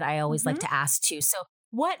question that I always like to ask too. So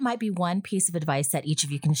what might be one piece of advice that each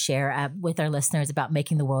of you can share with our listeners about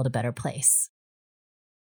making the world a better place?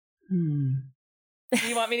 You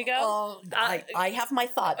want me to go? Oh, I have my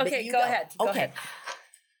thought. Okay, go ahead. Go ahead.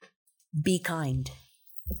 Be kind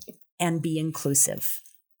and be inclusive.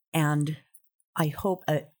 And I hope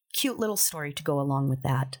a cute little story to go along with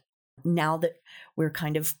that. Now that we're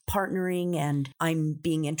kind of partnering and I'm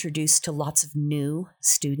being introduced to lots of new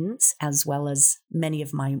students, as well as many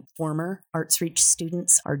of my former Arts Reach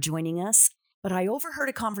students are joining us. But I overheard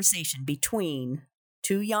a conversation between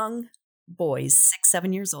 2 young boys, 6,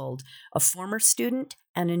 7 years old, a former student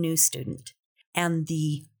and a new student. And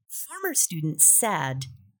the former student said,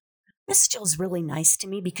 Miss Jill's really nice to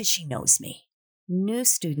me because she knows me. New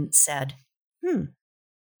student said,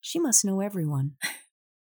 she must know everyone.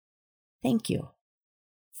 Thank you.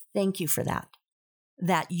 Thank you for that.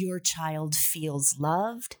 That your child feels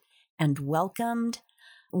loved and welcomed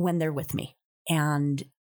when they're with me. And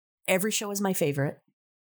every show is my favorite.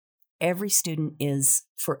 Every student is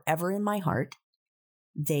forever in my heart.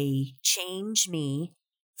 They change me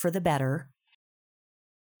for the better.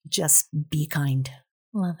 Just be kind.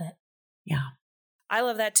 Love it. Yeah. I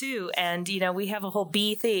love that too. And, we have a whole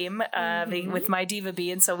bee theme with my Diva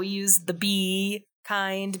Bee. And so we use the be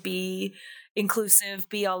kind, be inclusive,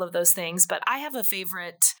 be all of those things. But I have a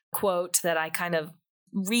favorite quote that I kind of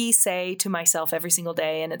re-say to myself every single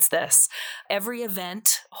day. And it's this: every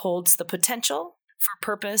event holds the potential for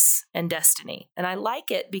purpose and destiny. And I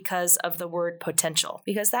like it because of the word potential,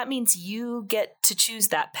 because that means you get to choose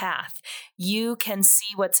that path. You can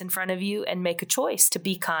see what's in front of you and make a choice to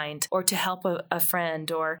be kind or to help a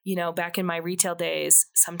friend. Or, back in my retail days,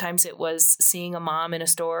 sometimes it was seeing a mom in a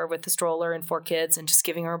store with a stroller and 4 kids and just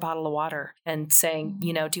giving her a bottle of water and saying, do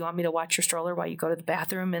you want me to watch your stroller while you go to the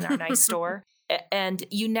bathroom in our nice store? And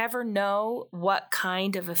you never know what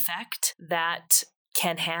kind of effect that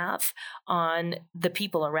can have on the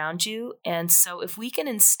people around you. And so if we can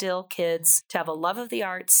instill kids to have a love of the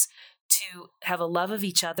arts, to have a love of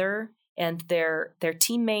each other and their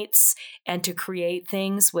teammates, and to create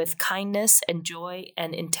things with kindness and joy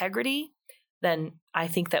and integrity, then I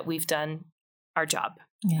think that we've done our job.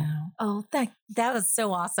 Yeah. Oh, that was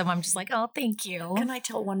so awesome. I'm just like, oh, thank you. Can I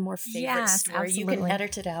tell one more favorite story? Absolutely. You can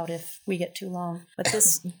edit it out if we get too long. But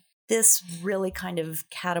this really kind of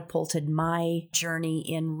catapulted my journey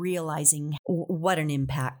in realizing what an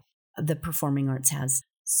impact the performing arts has.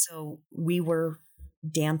 So we were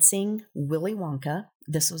dancing Willy Wonka.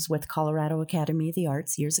 This was with Colorado Academy of the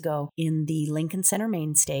Arts years ago in the Lincoln Center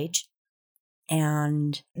main stage.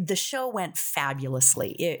 And the show went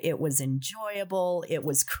fabulously. It was enjoyable. It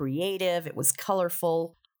was creative. It was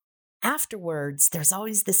colorful. Afterwards, there's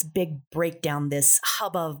always this big breakdown, this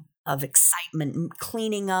hubbub of excitement,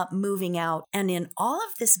 cleaning up, moving out. And in all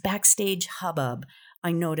of this backstage hubbub,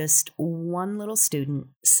 I noticed one little student,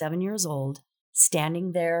 7 years old,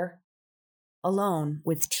 standing there alone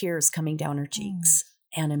with tears coming down her cheeks.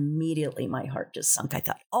 And immediately my heart just sunk. I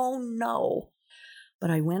thought, oh no.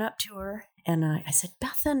 But I went up to her and I said,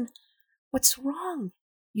 Bethan, what's wrong?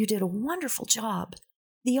 You did a wonderful job.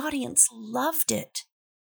 The audience loved it.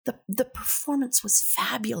 The performance was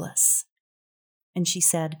fabulous. And she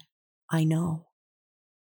said, I know.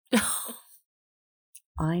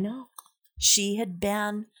 I know. She had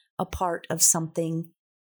been a part of something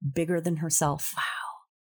bigger than herself. Wow.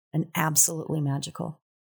 And absolutely magical.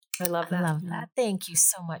 I love that. I love that. Thank you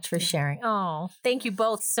so much for sharing. Oh, thank you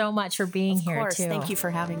both so much for being here, Of course. too. Thank you for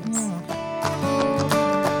having us.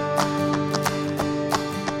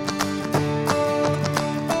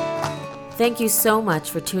 Thank you so much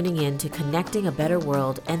for tuning in to Connecting a Better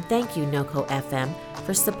World, and thank you, NOCO FM,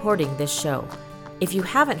 for supporting this show. If you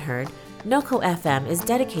haven't heard, NOCO FM is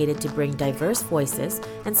dedicated to bring diverse voices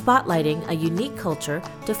and spotlighting a unique culture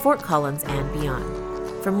to Fort Collins and beyond.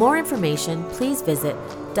 For more information, please visit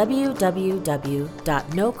www.noco.fm.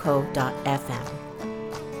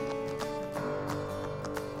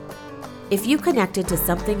 If you connected to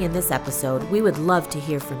something in this episode, we would love to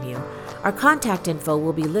hear from you. Our contact info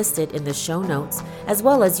will be listed in the show notes, as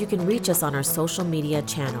well as you can reach us on our social media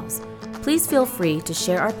channels. Please feel free to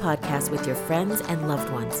share our podcast with your friends and loved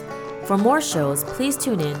ones. For more shows, please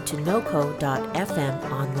tune in to noco.fm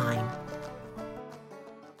online.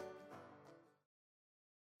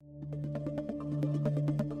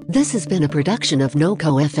 This has been a production of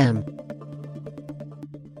NoCo FM.